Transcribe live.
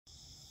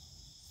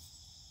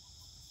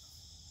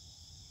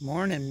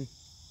Morning.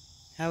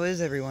 How is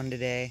everyone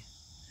today?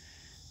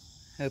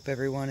 Hope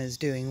everyone is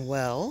doing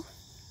well.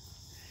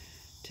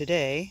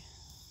 Today,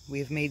 we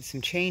have made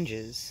some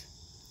changes,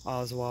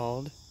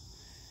 Oswald.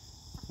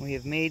 We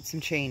have made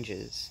some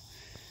changes.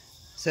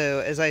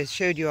 So, as I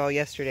showed you all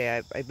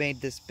yesterday, I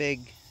made this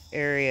big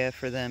area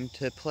for them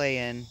to play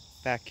in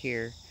back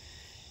here.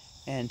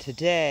 And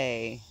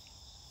today,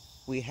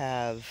 we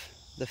have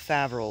the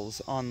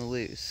Faverolles on the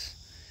loose.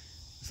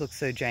 This looks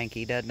so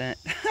janky, doesn't it?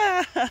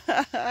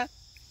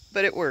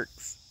 But it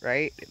works,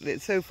 right?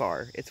 So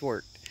far, it's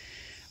worked.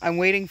 I'm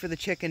waiting for the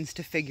chickens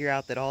to figure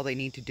out that all they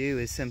need to do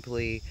is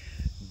simply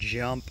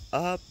jump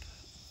up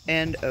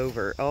and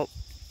over. Oh,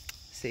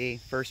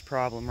 see, first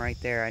problem right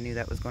there. I knew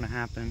that was going to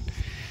happen.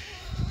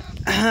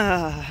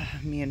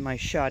 Me and my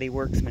shoddy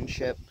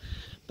workmanship.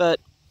 But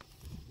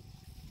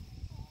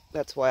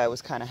that's why I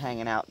was kind of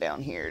hanging out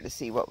down here to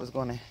see what was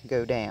going to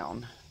go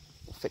down.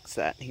 We'll fix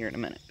that here in a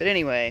minute. But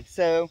anyway,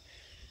 so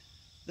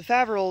the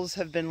Faverolles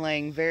have been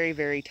laying very,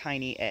 very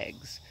tiny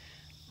eggs.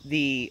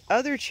 The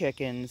other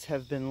chickens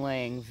have been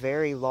laying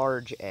very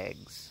large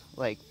eggs,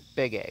 like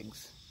big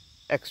eggs,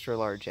 extra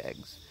large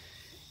eggs.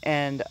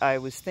 And I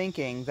was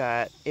thinking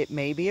that it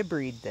may be a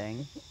breed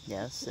thing.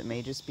 Yes, it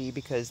may just be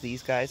because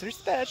these guys are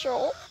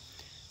special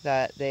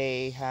that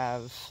they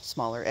have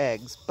smaller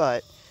eggs.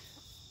 But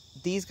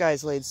these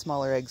guys laid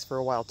smaller eggs for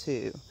a while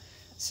too.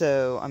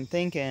 So I'm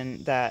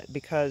thinking that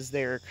because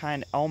they're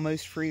kind of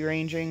almost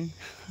free-ranging,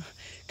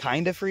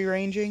 kind of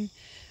free-ranging,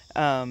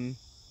 that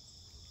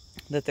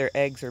their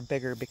eggs are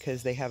bigger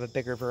because they have a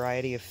bigger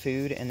variety of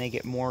food and they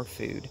get more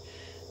food.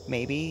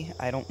 Maybe.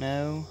 I don't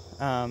know.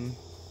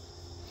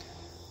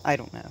 I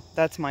don't know.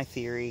 That's my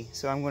theory.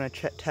 So I'm going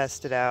to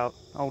test it out.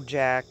 Old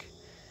Jack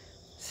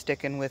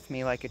sticking with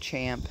me like a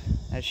champ,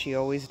 as she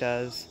always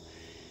does.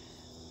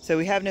 So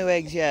we have no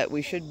eggs yet.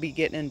 We should be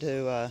getting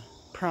into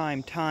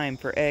prime time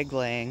for egg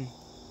laying.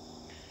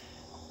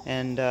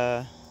 And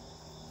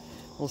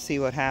we'll see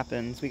what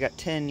happens. We got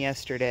 10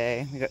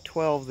 yesterday. We got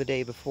 12 the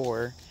day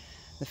before.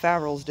 The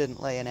Faverolles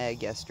didn't lay an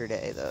egg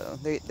yesterday, though.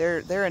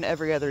 They're an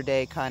every other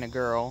day kind of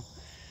girl.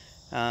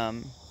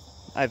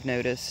 I've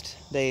noticed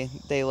they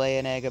lay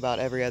an egg about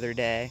every other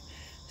day.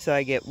 So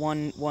I get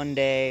one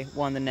day,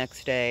 one the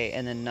next day,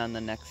 and then none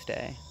the next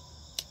day.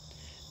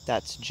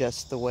 That's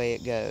just the way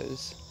it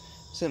goes.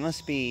 So it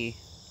must be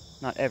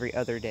not every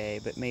other day,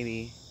 but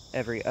maybe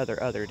every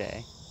other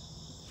day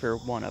for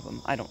one of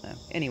them. I don't know.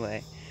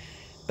 Anyway.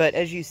 But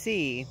as you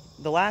see,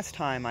 the last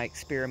time I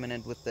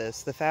experimented with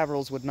this, the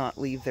Faverolles would not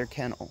leave their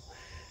kennel.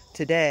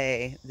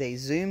 Today, they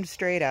zoomed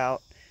straight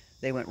out.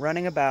 They went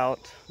running about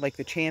like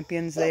the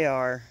champions they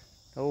are.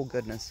 Oh,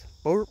 goodness.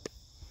 Borp.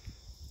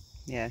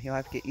 Yeah, you'll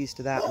have to get used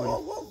to that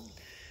one.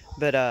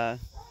 But,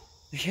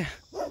 yeah.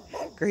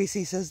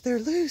 Gracie says, they're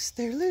loose,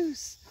 they're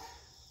loose.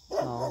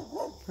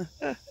 Oh.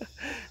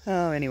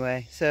 Oh,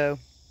 anyway, so.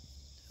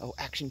 Oh,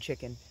 action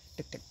chicken.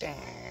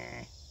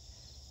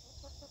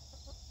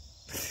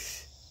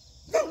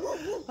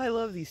 I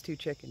love these two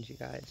chickens, you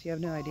guys. You have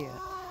no idea.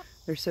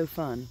 They're so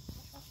fun.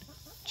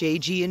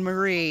 JayGee and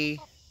Marie.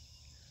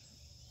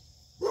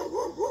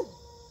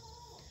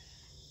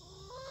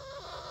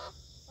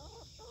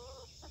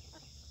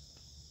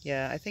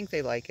 Yeah, I think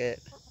they like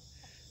it.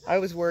 I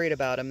was worried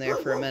about them there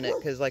for a minute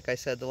because, like I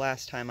said, the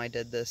last time I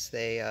did this,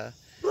 they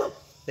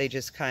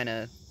just kind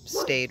of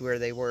stayed where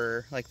they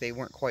were, like they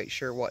weren't quite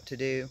sure what to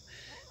do.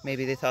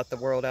 Maybe they thought the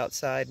world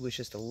outside was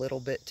just a little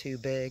bit too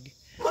big.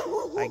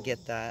 I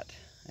get that.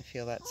 I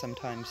feel that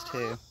sometimes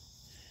too.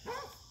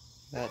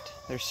 But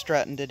they're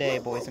strutting today,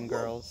 boys and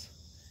girls.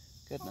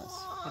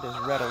 Goodness, it is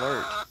red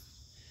alert.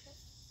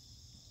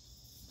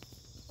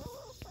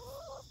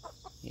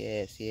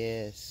 Yes,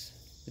 yes.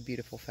 The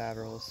beautiful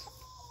Faverolles.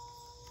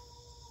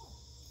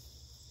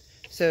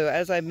 So,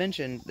 as I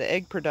mentioned, the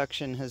egg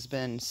production has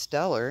been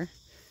stellar.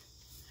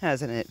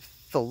 Hasn't it,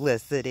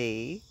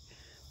 Felicity?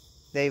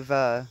 They've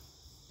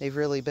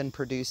really been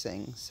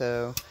producing.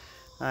 So,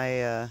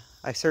 I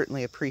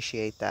certainly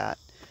appreciate that.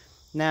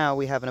 Now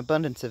we have an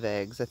abundance of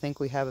eggs. I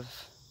think we have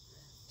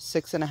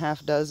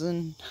 6.5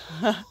 dozen.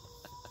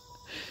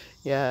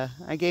 Yeah,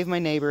 I gave my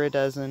neighbor a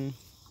dozen.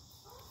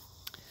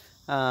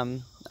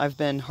 I've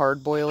been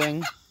hard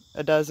boiling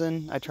a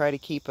dozen. I try to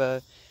keep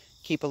a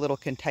little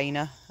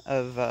container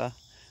of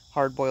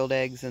hard boiled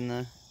eggs in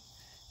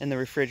the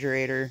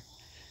refrigerator.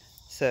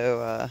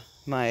 So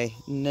my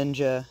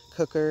Ninja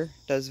cooker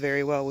does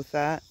very well with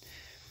that.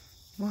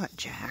 What,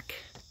 Jack?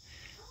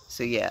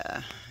 So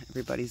yeah,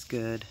 everybody's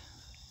good.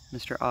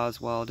 Mr.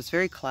 Oswald. It's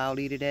very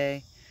cloudy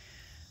today.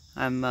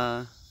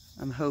 I'm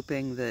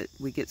hoping that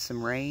we get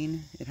some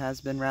rain. It has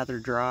been rather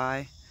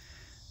dry.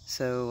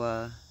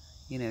 So,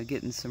 you know,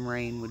 getting some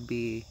rain would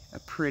be a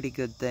pretty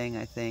good thing,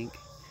 I think.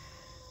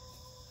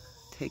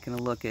 Taking a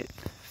look at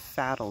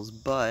Faddle's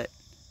butt.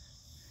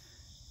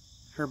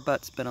 Her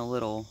butt's been a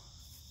little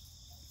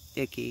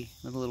icky,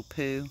 with a little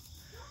poo.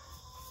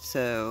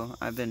 So,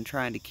 I've been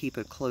trying to keep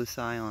a close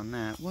eye on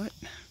that. What?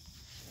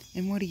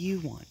 And what do you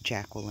want,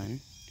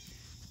 Jacqueline?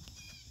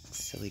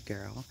 Silly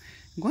girl.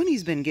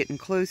 Gwenny's been getting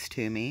close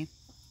to me.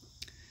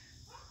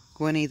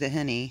 Gwenny the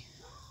henny.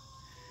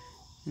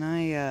 And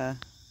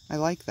I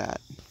like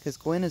that, because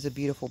Gwen is a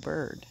beautiful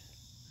bird.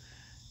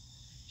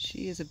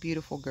 She is a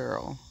beautiful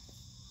girl.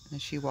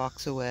 As she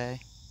walks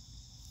away.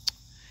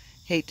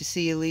 Hate to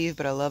see you leave,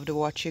 but I love to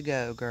watch you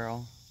go,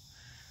 girl.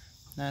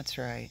 That's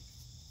right.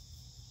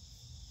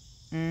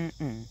 And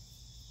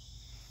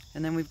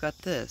then we've got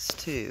this,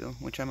 too,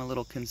 which I'm a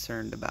little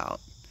concerned about.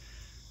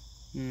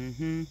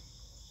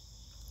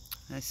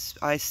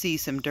 I see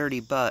some dirty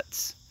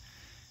butts.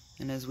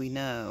 And as we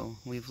know,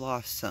 we've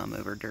lost some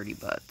over dirty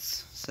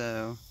butts.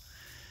 So,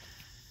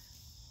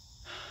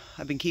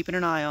 I've been keeping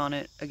an eye on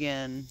it,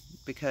 again,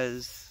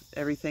 because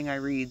everything I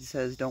read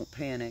says don't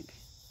panic.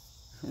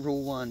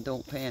 Rule 1,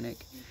 don't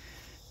panic.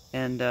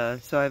 And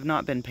so I've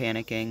not been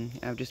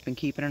panicking. I've just been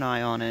keeping an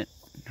eye on it.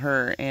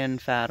 Her and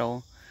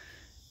Faddle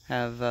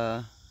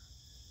have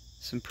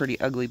some pretty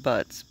ugly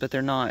butts, but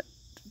they're not.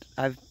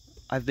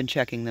 I've been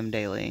checking them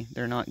daily.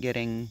 They're not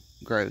getting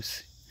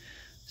gross.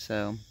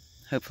 So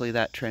hopefully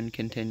that trend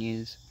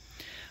continues.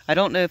 I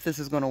don't know if this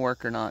is going to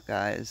work or not,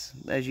 guys.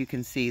 As you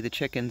can see, the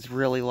chickens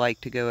really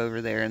like to go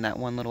over there in that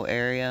one little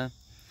area.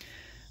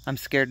 I'm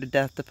scared to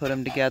death to put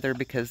them together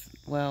because,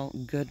 well,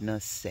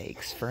 goodness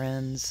sakes,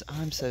 friends.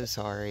 I'm so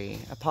sorry.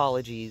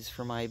 Apologies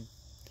for my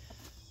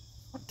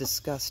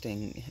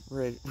disgusting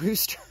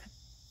rooster.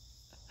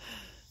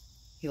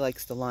 He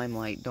likes the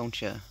limelight,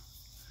 don't you?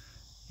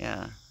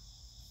 Yeah.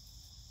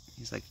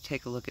 He's like,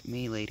 take a look at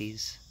me,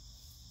 ladies.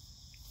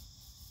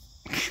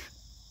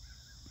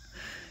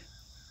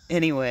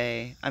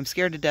 Anyway, I'm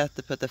scared to death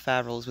to put the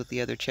Faverolles with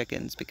the other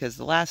chickens because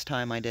the last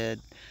time I did,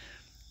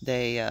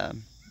 they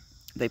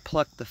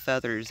plucked the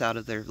feathers out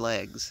of their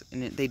legs,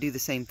 and they do the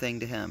same thing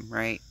to him,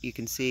 right? You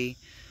can see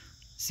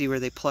where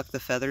they pluck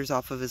the feathers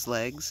off of his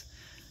legs.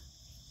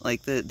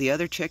 Like the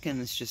other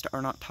chickens just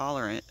are not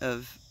tolerant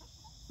of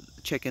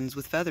chickens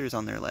with feathers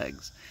on their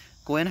legs.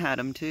 Gwen had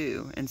them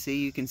too, and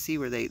see, you can see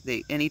where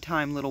they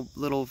anytime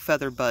little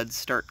feather buds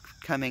start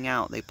coming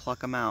out, they pluck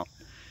them out.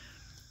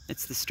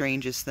 It's the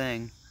strangest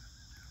thing.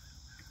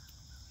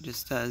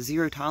 Just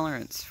zero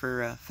tolerance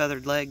for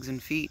feathered legs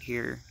and feet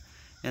here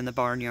in the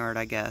barnyard,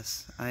 I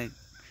guess.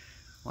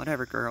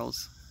 Whatever,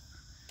 girls.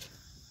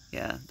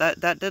 Yeah,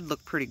 that did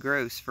look pretty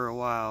gross for a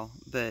while,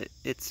 but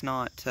it's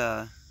not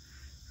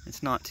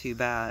too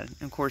bad.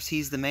 And of course,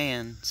 he's the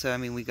man, so I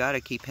mean, we got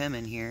to keep him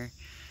in here.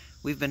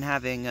 We've been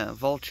having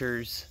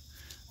vultures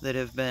that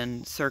have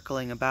been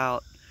circling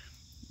about.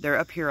 They're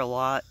up here a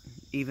lot.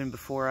 Even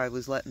before I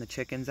was letting the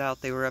chickens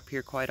out, they were up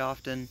here quite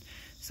often.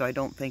 So I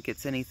don't think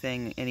it's any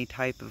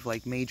type of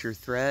like major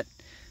threat,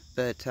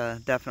 but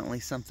definitely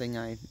something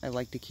I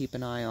like to keep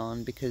an eye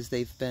on because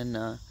they've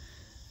been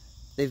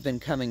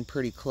coming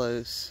pretty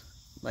close,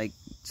 like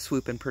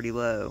swooping pretty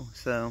low.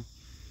 So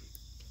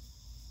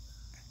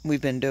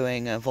we've been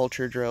doing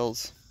vulture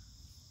drills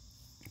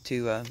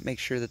to make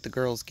sure that the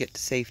girls get to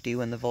safety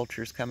when the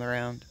vultures come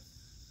around.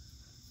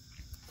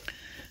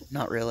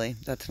 Not really,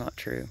 that's not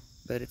true,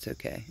 but it's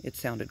okay. It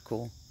sounded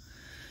cool.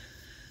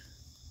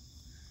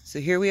 So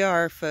here we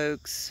are,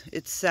 folks.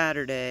 It's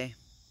Saturday.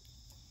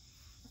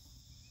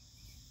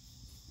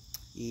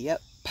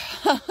 Yep.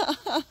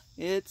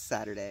 It's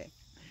Saturday.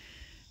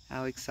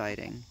 How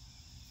exciting.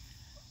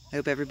 I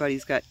hope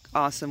everybody's got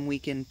awesome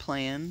weekend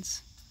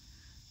plans.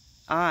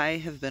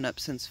 I have been up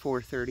since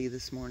 4:30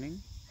 this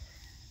morning.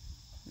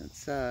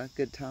 That's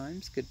good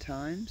times, good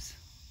times.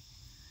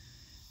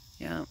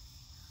 Yeah.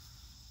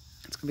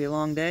 It's going to be a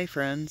long day,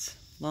 friends.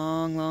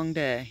 Long, long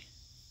day.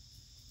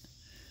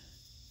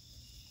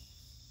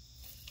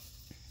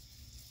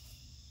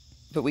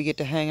 But we get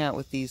to hang out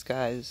with these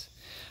guys.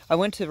 I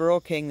went to Rural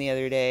King the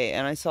other day,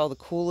 and I saw the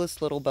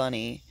coolest little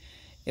bunny.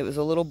 It was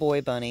a little boy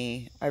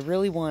bunny. I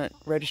really want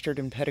registered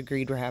and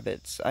pedigreed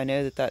rabbits. I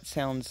know that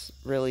sounds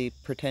really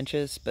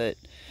pretentious, but,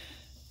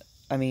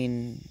 I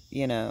mean,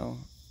 you know,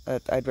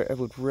 I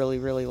would really,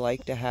 really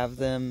like to have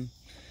them,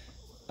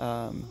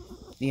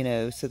 you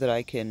know, so that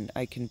I can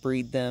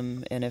breed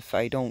them, and if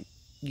I don't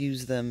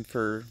use them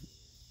for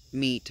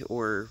meat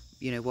or,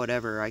 you know,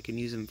 whatever, I can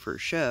use them for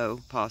show,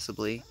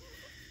 possibly.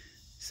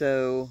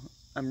 So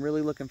I'm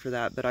really looking for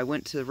that. But I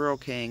went to Rural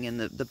King, and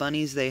the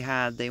bunnies they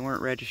had, they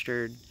weren't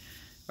registered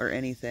or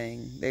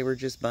anything. They were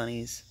just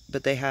bunnies.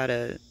 But they had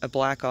a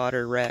black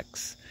otter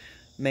Rex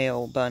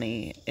male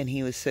bunny, and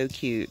he was so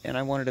cute. And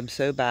I wanted him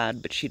so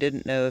bad, but she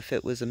didn't know if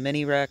it was a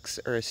mini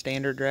Rex or a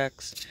standard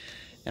Rex.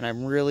 And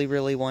I'm really,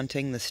 really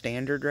wanting the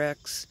standard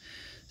Rex.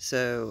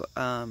 So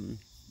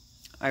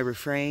I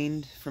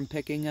refrained from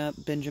picking up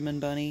Benjamin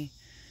Bunny.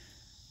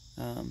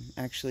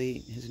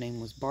 Actually, his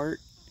name was Bart.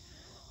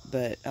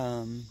 But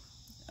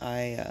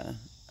I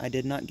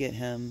did not get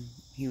him.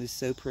 He was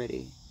so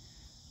pretty.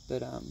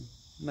 But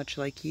much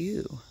like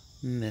you,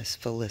 Miss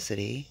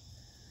Felicity.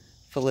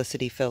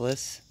 Felicity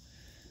Phyllis.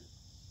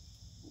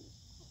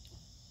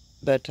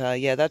 But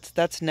yeah,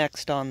 that's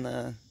next on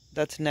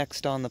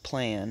the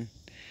plan.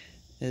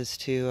 Is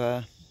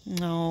to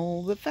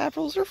no, the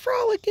Faverolles are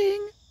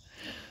frolicking.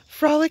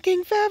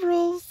 Frolicking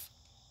Faverolles.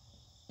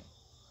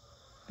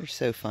 They're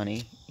so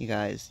funny, you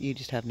guys. You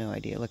just have no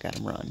idea. Look at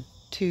them run.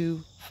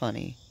 too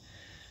funny.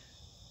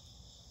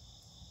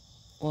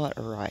 What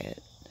a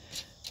riot.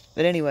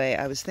 But anyway,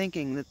 I was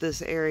thinking that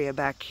this area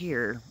back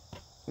here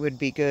would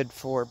be good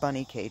for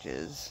bunny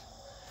cages.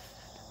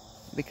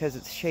 Because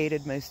it's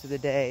shaded most of the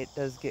day, it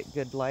does get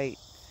good light.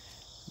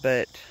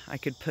 But I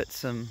could put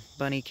some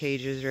bunny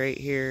cages right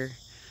here.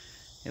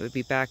 It would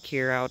be back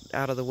here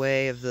out of the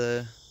way of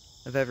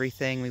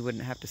everything. We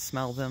wouldn't have to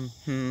smell them.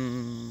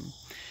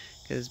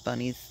 Because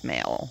bunnies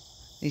smell.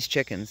 These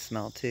chickens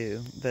smell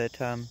too. But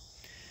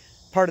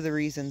part of the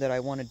reason that I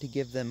wanted to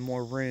give them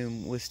more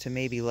room was to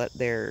maybe let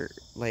their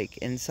like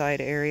inside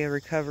area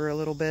recover a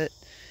little bit.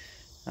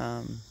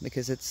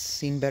 Because it's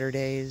seen better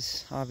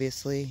days,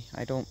 obviously.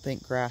 I don't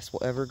think grass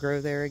will ever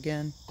grow there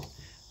again.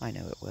 I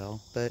know it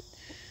will, but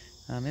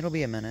it'll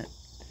be a minute.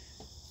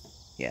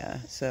 Yeah,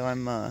 so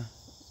I'm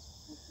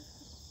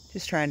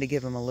just trying to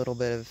give them a little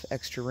bit of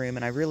extra room,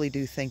 and I really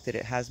do think that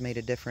it has made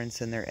a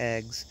difference in their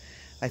eggs.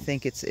 I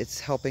think it's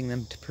helping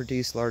them to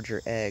produce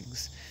larger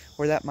eggs,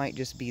 or that might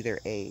just be their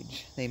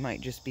age. They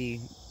might just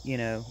be, you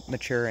know,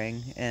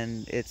 maturing,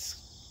 and it's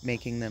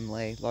making them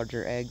lay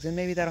larger eggs, and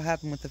maybe that'll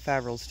happen with the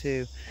Faverolles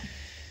too.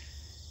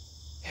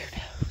 Who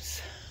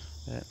knows?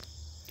 But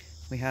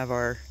we have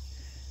our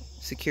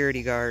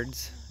security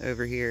guards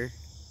over here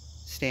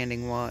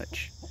standing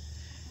watch,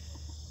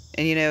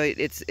 and you know,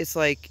 it's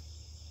like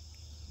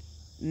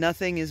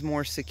nothing is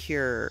more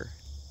secure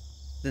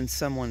than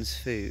someone's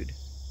food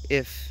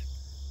if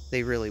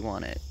they really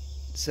want it.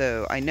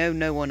 So I know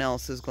no one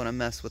else is going to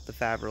mess with the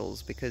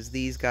Faverolles because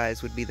these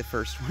guys would be the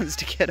first ones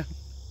to get them.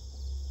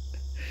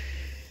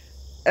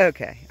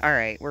 Okay,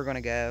 alright, we're going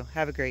to go.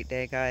 Have a great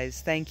day,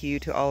 guys. Thank you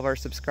to all of our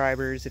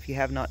subscribers. If you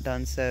have not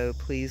done so,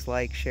 please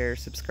like, share,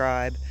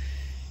 subscribe.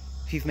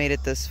 If you've made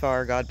it this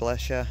far, God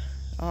bless you.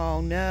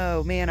 Oh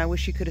no, man, I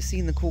wish you could have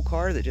seen the cool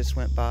car that just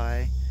went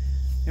by.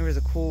 There was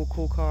a cool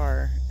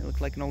car. It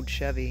looked like an old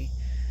Chevy.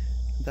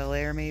 Bel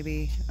Air,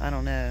 maybe? I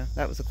don't know.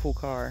 That was a cool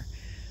car.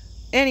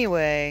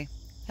 Anyway,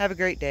 have a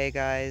great day,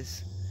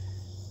 guys.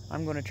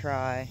 I'm going to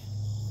try.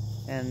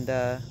 And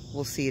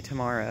we'll see you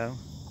tomorrow.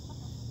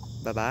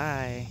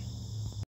 Bye-bye.